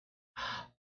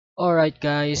Alright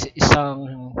guys, isang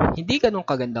hindi ganun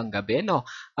kagandang gabi, no?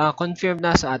 Confirm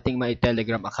na sa ating my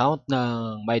Telegram account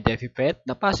ng my Defi Pet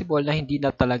na possible na hindi na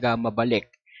talaga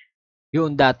mabalik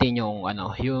yung dati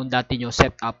nyong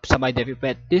setup sa my Defi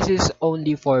Pet. This is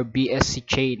only for BSC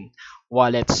chain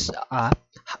wallets.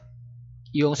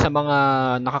 Yung sa mga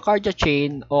naka-Cardia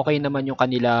chain, okay naman yung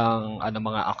kanilang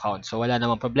mga account. So wala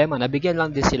namang problema. Nabigyan lang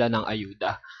din sila ng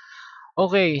ayuda.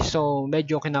 Okay, so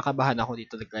medyo kinakabahan ako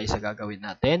dito guys sa gagawin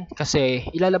natin kasi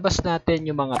ilalabas natin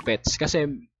yung mga pets kasi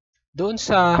doon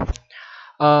sa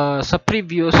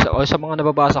previous o sa mga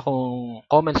nababasa kong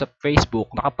comments sa Facebook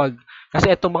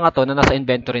kasi itong mga to na nasa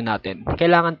inventory natin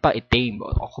kailangan pa i-tame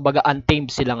o kumbaga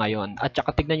untamed sila ngayon at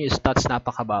saka tignan nyo yung stats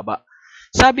napakababa.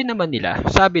 Sabi naman nila,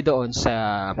 sabi doon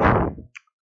sa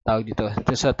tawag dito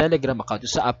sa Telegram account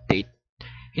sa update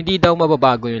hindi daw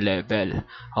mababago yung level.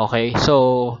 Okay,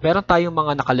 so meron tayong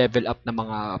mga naka-level up na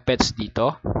mga pets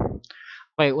dito.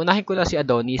 Okay, unahin ko na si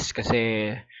Adonis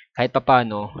kasi kahit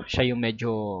papaano, siya yung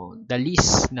medyo the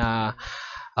least na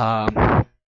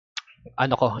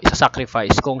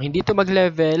isa-sacrifice. Kung hindi to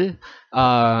mag-level,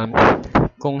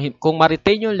 kung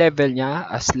ma-retain yung level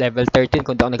niya as level 13,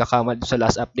 kung di ako nagkakamali sa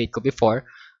last update ko before,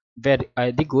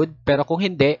 di good. Pero kung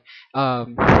hindi,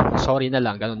 sorry na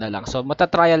lang, ganun na lang. So,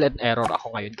 mata-trial and error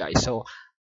ako ngayon, guys. So,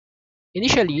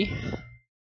 initially,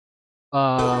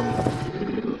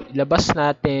 labas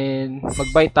natin,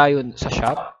 mag-buy tayo sa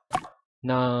shop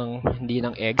hindi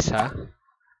ng eggs, ha?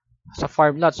 Sa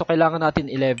farm lot. So, kailangan natin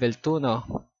i-level 2, no?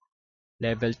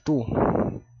 Level 2.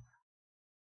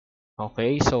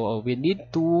 Okay, so we need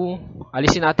to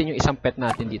alisin natin yung isang pet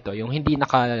natin dito, yung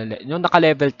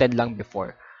naka-level 10 lang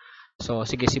before. So,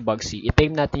 sige si Bugsy.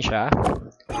 I-tame natin siya.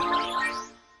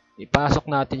 Ipasok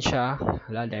natin siya.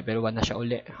 Wala, level 1 na siya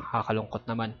uli. Kakalungkot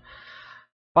naman.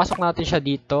 Pasok natin siya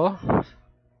dito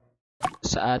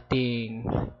sa ating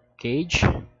cage.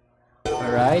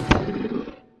 Alright.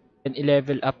 And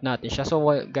i-level up natin siya. So,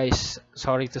 guys,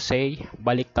 sorry to say,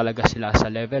 balik talaga sila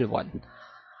sa level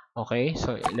 1. Okay,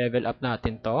 so i-level up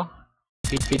natin to.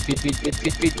 Feed.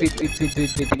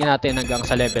 Tingnan natin hanggang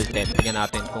sa level 10. Tingnan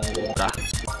natin kung uura.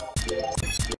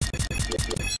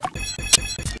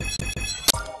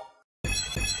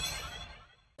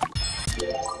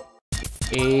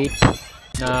 8,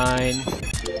 9,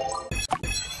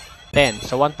 10.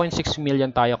 So 1.6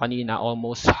 million tayo kanina,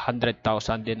 almost 100,000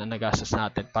 din ang nagastos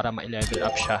natin para ma-level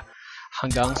up siya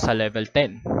hanggang sa level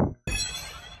 10.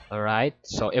 Alright,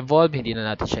 so evolve, hindi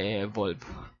na natin siya i-evolve.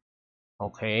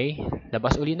 Okay,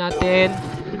 labas uli natin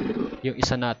yung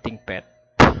isa nating pet.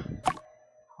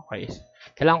 Okay,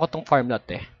 kailangan ko tong farm lot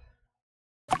eh.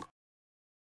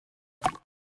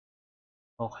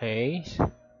 Okay,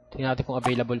 tingnan natin kung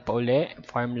available pa uli.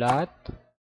 Farm lot.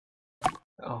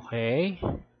 Okay.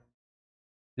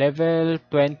 Level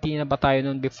 20 na ba tayo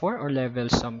nun before or level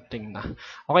something na?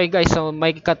 Okay guys, so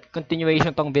may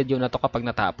continuation tong video na to kapag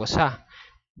natapos, ha.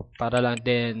 Para lang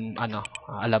din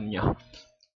alam nyo.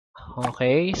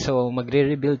 Okay, so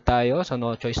magre-rebuild tayo. So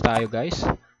no choice tayo guys.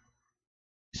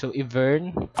 So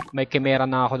Ivern, may camera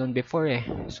na ako nun before eh.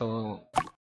 So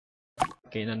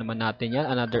okay na naman natin yan.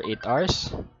 Another 8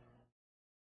 hours.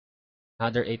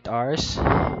 Another 8 hours.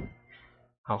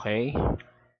 Okay.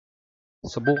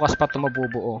 So bukas pa ito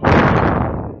mabubuo.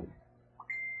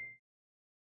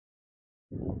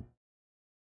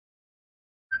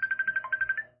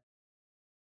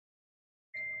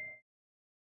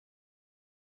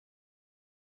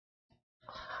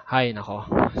 Hay nako.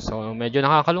 So medyo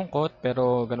nakakalungkot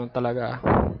pero ganun talaga.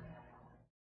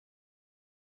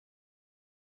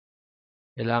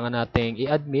 Kailangan nating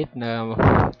i-admit na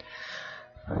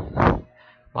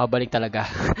mabalik talaga.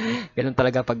 Ganun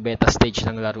talaga pag beta stage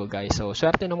ng laro guys. So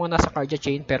swerte ng mga nasa Cardia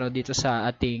chain pero dito sa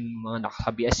ating mga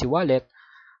naka-BSC wallet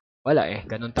wala eh.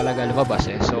 Ganun talaga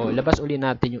lumabas eh. So labas uli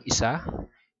natin yung isang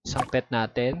pet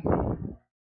natin.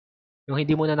 Yung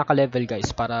hindi muna naka-level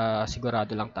guys para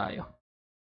sigurado lang tayo.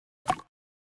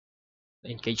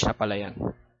 Engage na pala yan.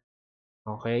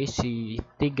 Okay, si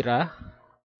Tigra.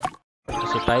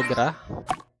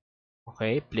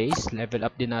 Okay, place. Level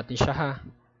up din natin siya, ha.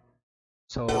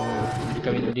 So,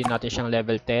 gawin din natin siyang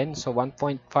level 10. So,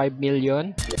 1.5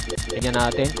 million. Tingnan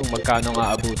natin kung magkano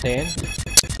nga abutin.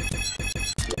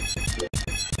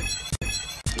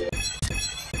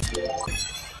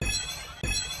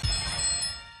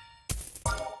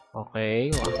 Okay.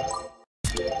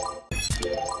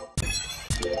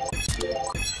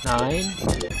 9,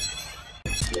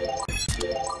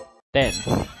 10.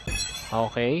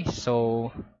 Okay,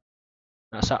 so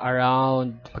nasa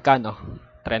around magkano?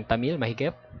 30 mil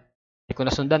mahigit. Hindi ko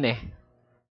nasundan eh.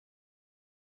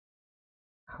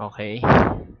 Okay.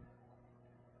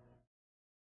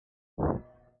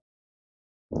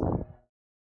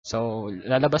 So,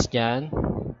 lalabas niyan.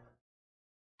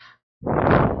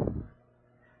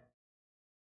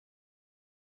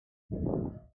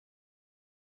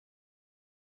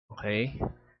 Okay.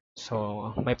 So,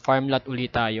 may farm lot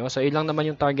ulit tayo. So, ilang naman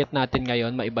yung target natin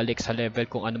ngayon, maibalik sa level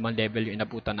kung ano man level yung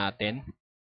inabutan natin.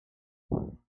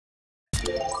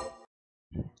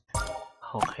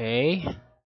 Okay.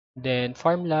 Then,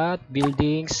 farm lot,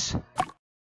 buildings.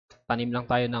 Tanim lang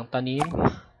tayo ng tanim.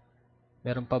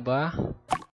 Meron pa ba?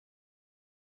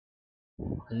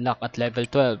 Unlock at level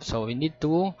 12. So, we need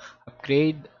to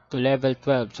upgrade to level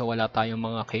 12. So, wala tayong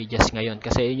mga cages ngayon.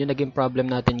 Kasi yun yung naging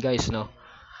problem natin guys, no?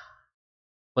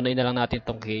 Punuin na lang natin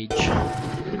tong cage.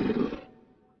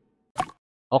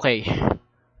 Okay.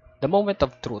 The moment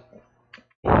of truth.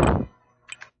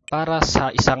 Para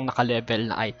sa isang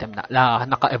naka-level na item na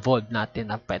naka-evolve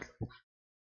natin na pet.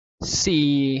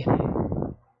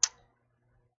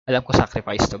 Alam ko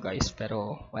sacrifice to guys,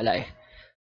 pero wala eh.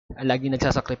 Lagi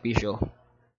nagsasakripisyo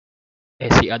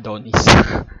si Adonis.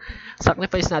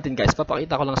 Sacrifice natin guys.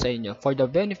 Papakita ko lang sa inyo. For the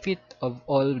benefit of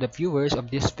all the viewers of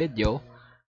this video,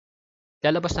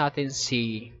 lalabas natin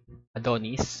si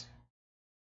Adonis.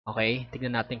 Okay?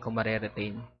 Tignan natin kung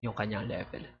mare-retain yung kanyang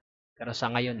level. Pero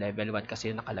sa ngayon, level 1 kasi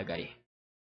yung nakalagay.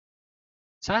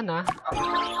 Sana,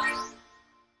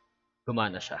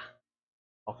 gumana siya.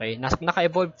 Okay?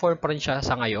 Naka-evolve form pa rin siya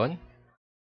sa ngayon.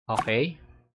 Okay?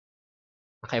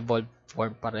 Naka-evolve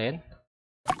form pa rin.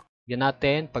 Yan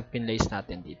natin, pag pinlace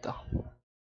natin dito.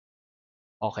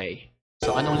 Okay.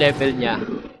 So, anong level niya?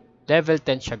 Level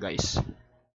 10 siya guys.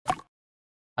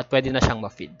 At pwede na siyang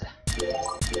ma-feed.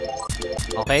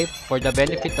 Okay, for the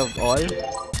benefit of all,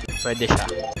 pwede siya.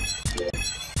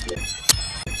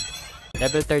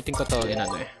 Level 13 ko to,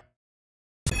 inano eh.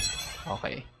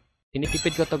 Okay.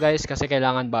 Tinitipid ko to guys kasi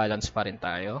kailangan balance pa rin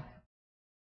tayo.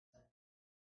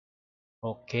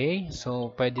 Okay,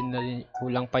 so pwede na rin,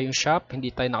 kulang pa yung shop,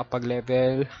 hindi tayo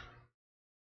nakapag-level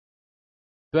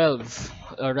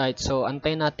 12. Alright, so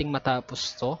antayin nating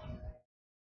matapos to.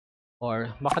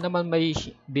 Or baka naman may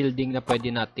building na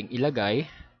pwede nating ilagay.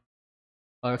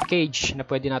 Or cage na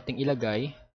pwede nating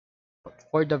ilagay.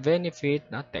 For the benefit,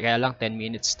 kaya lang 10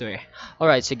 minutes to eh.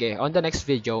 Alright, sige. On the next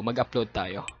video, mag-upload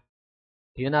tayo.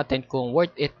 Tingnan natin kung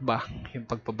worth it ba yung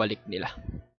pagpabalik nila.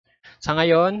 Sa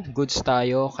ngayon, goods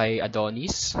tayo kay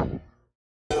Adonis.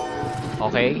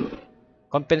 Okay.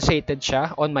 Compensated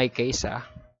siya. On my case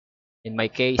In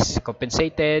my case,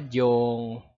 compensated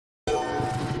yung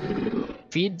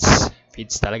feeds.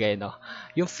 Feeds talaga yun, no?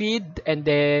 Yung feed, and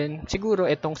then, siguro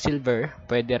itong silver,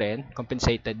 pwede rin.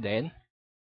 Compensated din.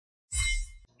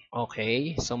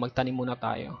 Okay, so magtanim muna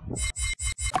tayo.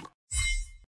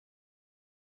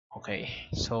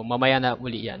 Okay, so mamaya na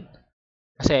uli yan.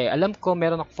 Kasi alam ko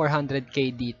meron ako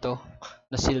 400k dito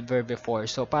na silver before.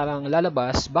 So parang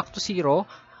lalabas, back to zero.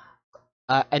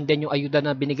 And then yung ayuda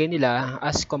na binigay nila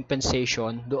as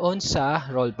compensation doon sa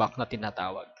rollback na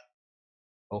tinatawag.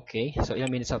 Okay, so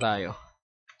ilang minutes na tayo?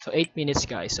 So 8 minutes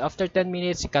guys. After 10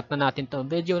 minutes, i-cut na natin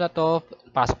itong video na to.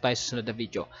 Pasok tayo sa sunod na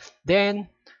video. Then,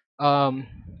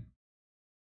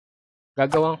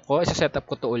 gagawin ko, isa-setup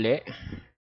ko to uli.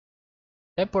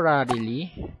 Temporarily.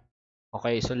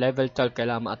 Okay, so level 12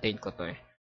 kailangan ma-attain ko to eh.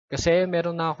 Kasi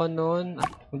meron na ako noon,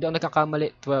 hindi ako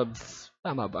nagkakamali, 12.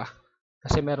 Tama ba?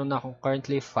 Kasi meron na akong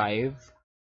currently 5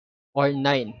 or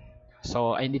 9.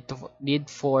 So, I need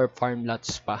 4 farm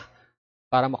lots pa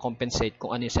para ma-compensate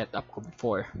kung ano yung setup ko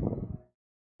before.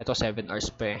 Ito 7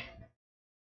 hours pa eh.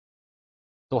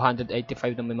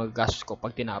 285 na may magagastos ko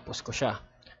pag tinapos ko siya.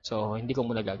 So, hindi ko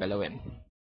muna gagalawin.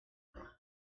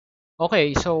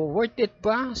 Okay, so worth it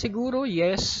ba? Siguro,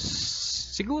 yes.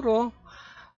 Siguro,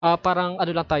 parang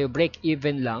ano lang tayo, break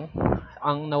even lang.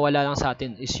 Ang nawala lang sa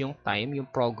atin is yung time, yung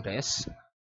progress.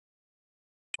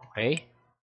 Okay.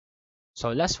 So,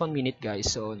 last 1 minute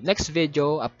guys. So, next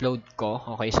video, upload ko.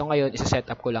 Okay, so ngayon, isa-set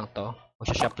up ko lang to.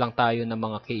 Mag-shop lang tayo ng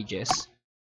mga cages.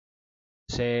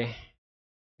 Kasi,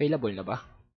 available na ba?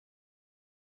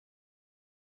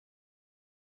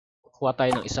 Kuha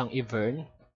tayo ng isang Ivern.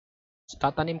 So,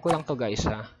 tatanim ko lang to guys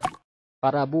ha.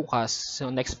 Para bukas,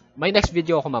 so may next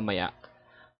video ako mamaya.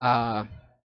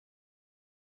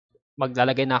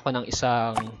 Maglalagay na ako ng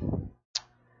isang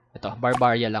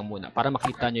barbaria lang muna para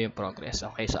makita nyo yung progress.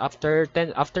 Okay, so after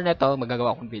neto,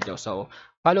 magagawa akong video. So,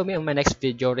 follow me on my next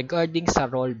video regarding sa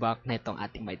rollback na itong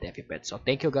ating my Defi Pet. So,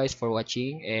 thank you guys for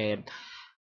watching and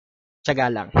tiyaga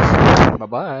lang.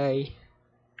 Bye-bye!